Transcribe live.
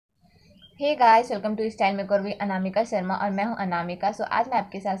Hey guys, welcome to style maker with Anamika Sharma और मैं हूं अनामिका। सो आज मैं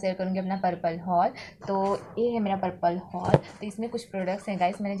आपके साथ शेयर करूंगी अपना पर्पल हॉल। तो ये है मेरा पर्पल हॉल। तो इसमें कुछ प्रोडक्ट्स हैं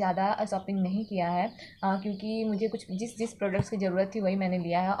गाइस, मैंने ज़्यादा शॉपिंग नहीं किया है क्योंकि मुझे कुछ जिस प्रोडक्ट्स की ज़रूरत थी वही मैंने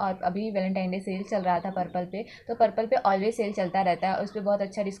लिया है। और अभी वैलेंटाइन डे सेल चल रहा था पर्पल पे, तो पर्पल पे ऑलवेज सेल चलता रहता है और उस पर बहुत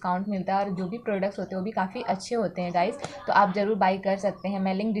अच्छा डिस्काउंट मिलता है और जो भी प्रोडक्ट्स होते हैं वो भी काफ़ी अच्छे होते हैं गाइस। तो आप ज़रूर बाई कर सकते हैं।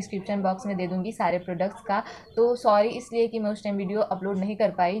 मैं लिंक डिस्क्रिप्शन बॉक्स में दे दूँगी सारे प्रोडक्ट्स का। तो सॉरी इसलिए कि मैं उस टाइम वीडियो अपलोड नहीं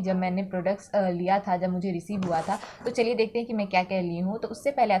कर पाई जब मैंने प्रोडक्ट्स लिया था, जब मुझे रिसीव हुआ था। तो चलिए देखते हैं कि मैं क्या क्या ली हूँ। तो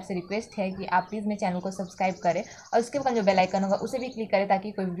उससे पहले आपसे रिक्वेस्ट है कि आप प्लीज़ मेरे चैनल को सब्सक्राइब करें और उसके बाद जो बेल आइकन होगा उसे भी क्लिक करें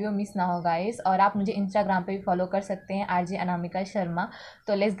ताकि कोई वीडियो मिस ना हो गाइस। और आप मुझे इंस्टाग्राम पे भी फॉलो कर सकते हैं, RJ अनामिका शर्मा।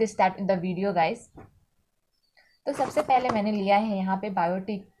 तो let's get start with the video guys. तो सबसे पहले मैंने लिया है यहाँ पे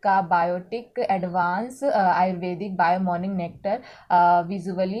बायोटिक का biotic advance Ayurvedic bio morning nectar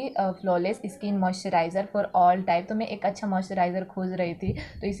visually flawless skin moisturiser for all type. तो मैं एक अच्छा मॉइस्चराइज़र खोज रही थी,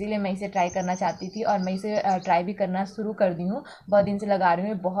 तो इसीलिए मैं इसे ट्राई करना चाहती थी और मैं इसे ट्राई भी करना शुरू कर दी हूँ। बहुत दिन से लगा रही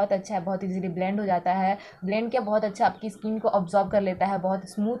हूँ, बहुत अच्छा है, बहुत इजीली ब्लेंड हो जाता है। ब्लेंड क्या, बहुत अच्छा आपकी स्किन को ऑब्जॉर्व कर लेता है, बहुत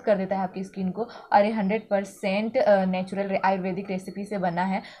स्मूथ कर देता है आपकी स्किन को। और ये 100% नेचुरल आयुर्वेदिक रेसिपी से बना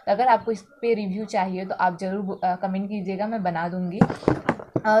है। तो अगर आपको इस पर रिव्यू चाहिए तो आप ज़रूर कमेंट कीजिएगा, मैं बना दूँगी।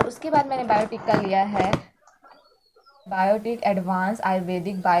 और उसके बाद मैंने बायोटिक का लिया है biotic advance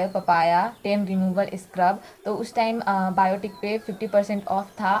Ayurvedic bio papaya 10 removal scrub. तो उस टाइम बायोटिक पे 50%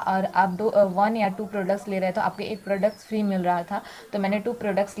 ऑफ था और आप 1 या 2 प्रोडक्ट्स ले रहे तो आपके एक प्रोडक्ट्स फ्री मिल रहा था। तो मैंने 2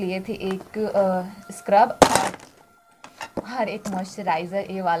 प्रोडक्ट्स लिए थे, एक स्क्रब और एक मॉइस्चराइज़र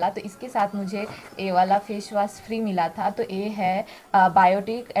ए वाला। तो इसके साथ मुझे ए वाला फेस वॉश फ्री मिला था। तो ये है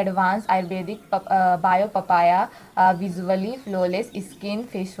biotic advance Ayurvedic bio papaya visually flawless skin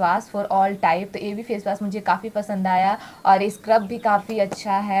face wash for all type. तो ये भी फेस वॉश मुझे काफ़ी पसंद आया और स्क्रब भी काफ़ी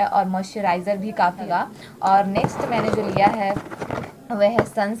अच्छा है और मॉइस्चराइज़र भी काफ़ी का। और नेक्स्ट मैंने जो लिया है वह है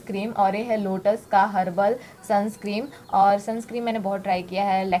सनस्क्रीम और ये है लोटस का हर्बल सनस्क्रीम। और सनस्क्रीम मैंने बहुत ट्राई किया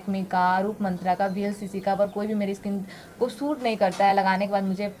है, लैक्मे का, रूप मंत्रा का, VLCC का, पर कोई भी मेरी स्किन को सूट नहीं करता है। लगाने के बाद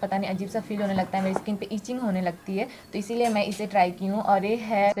मुझे पता नहीं अजीब सा फील होने लगता है, मेरी स्किन पे इचिंग होने लगती है। तो इसीलिए मैं इसे ट्राई की हूँ और ये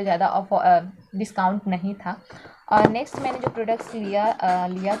है ज़्यादा डिस्काउंट नहीं था। और नेक्स्ट मैंने जो प्रोडक्ट्स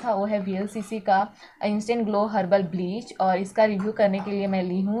लिया था वो है VLCC का इंस्टेंट ग्लो हर्बल ब्लीच। और इसका रिव्यू करने के लिए मैं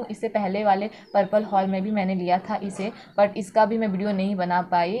ली हूँ। इससे पहले वाले पर्पल हॉल में भी मैंने लिया था इसे, बट इसका भी मैं वीडियो नहीं बना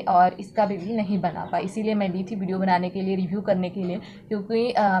पाई और इसका भी नहीं बना पाई। इसीलिए मैं ली थी वीडियो बनाने के लिए, रिव्यू करने के लिए,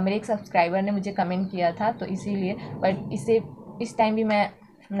 क्योंकि मेरे एक सब्सक्राइबर ने मुझे कमेंट किया था, तो इसीलिए। बट इसे इस टाइम भी मैं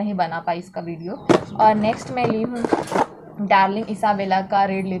नहीं बना पाई इसका वीडियो। और नेक्स्ट मैं ली हूँ डार्लिंग इसाबेला का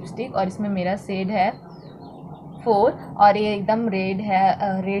रेड लिपस्टिक और इसमें मेरा शेड है 4 और ये एकदम रेड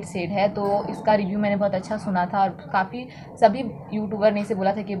है, रेड शेड है। तो इसका रिव्यू मैंने बहुत अच्छा सुना था और काफ़ी सभी यूट्यूबर ने इसे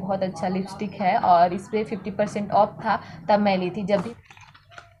बोला था कि बहुत अच्छा लिपस्टिक है और इस पर 50% ऑफ था, तब मैं ली थी। जब भी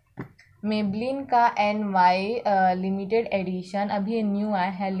मेबलिन का NY लिमिटेड एडिशन अभी ये न्यू आया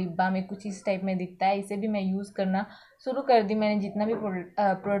है, लिप बाम में कुछ इस टाइप में दिखता है। इसे भी मैं यूज़ करना शुरू कर दी। मैंने जितना भी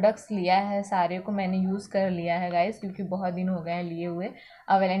प्रोडक्ट्स लिया है सारे को मैंने यूज़ कर लिया है गाइस, क्योंकि बहुत दिन हो गए हैं लिए हुए।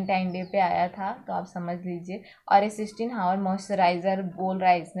 वैलेंटाइन डे पे आया था तो आप समझ लीजिए। और ये 16 हावर मॉइस्चराइज़र बोल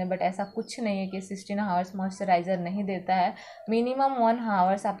रहा है इसमें, बट ऐसा कुछ नहीं है कि 16 हावर्स मॉइस्चराइज़र नहीं देता है। मिनिमम 1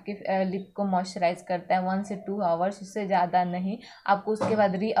 हावर्स आपके लिप को मॉइस्चराइज करता है, 1 से 2 हावर्स, उससे ज़्यादा नहीं। आपको उसके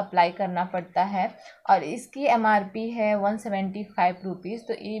बाद रीअप्लाई करना पड़ता है। और इसकी MRP है 175 रुपीज़।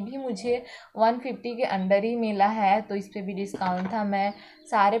 तो ये भी मुझे 150 के अंडर ही मिला है, तो इस पर भी डिस्काउंट था। मैं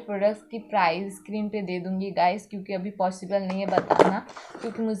सारे प्रोडक्ट्स की प्राइस स्क्रीन पे दे दूँगी गाइस, क्योंकि अभी पॉसिबल नहीं है बताना,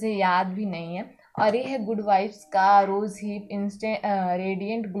 क्योंकि मुझे याद भी नहीं है। और ये है गुड वाइब्स का रोज़ hip instant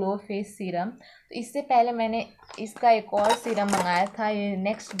radiant glow face serum. तो इससे पहले मैंने इसका एक और सीरम मंगाया था, ये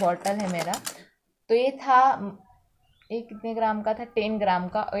नेक्स्ट बॉटल है मेरा। तो ये था, ये कितने ग्राम का था, 10 ग्राम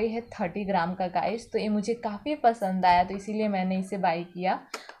का, और ये है 30 ग्राम का गाइस। तो ये मुझे काफ़ी पसंद आया, तो इसीलिए मैंने इसे बाई किया।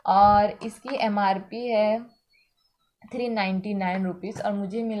 और इसकी MRP है 399 रुपीज़ और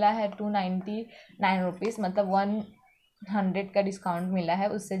मुझे मिला है 299 रुपीज़, मतलब 100 का डिस्काउंट मिला है,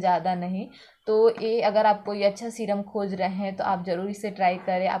 उससे ज़्यादा नहीं। तो ये अगर आप कोई अच्छा सीरम खोज रहे हैं तो आप ज़रूर इसे ट्राई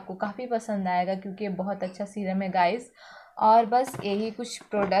करें, आपको काफ़ी पसंद आएगा, क्योंकि ये बहुत अच्छा सीरम है गाइस। और बस यही कुछ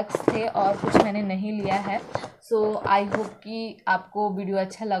प्रोडक्ट्स थे और कुछ मैंने नहीं लिया है। सो आई होप कि आपको वीडियो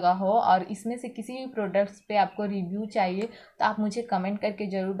अच्छा लगा हो और इसमें से किसी भी प्रोडक्ट्स पे आपको रिव्यू चाहिए तो आप मुझे कमेंट करके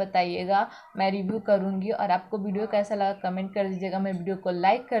ज़रूर बताइएगा, मैं रिव्यू करूँगी। और आपको वीडियो कैसा लगा कमेंट कर दीजिएगा, मेरे वीडियो को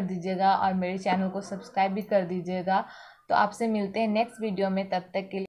लाइक कर दीजिएगा और मेरे चैनल को सब्सक्राइब भी कर दीजिएगा। तो आपसे मिलते हैं नेक्स्ट वीडियो में, तब तक के लिए।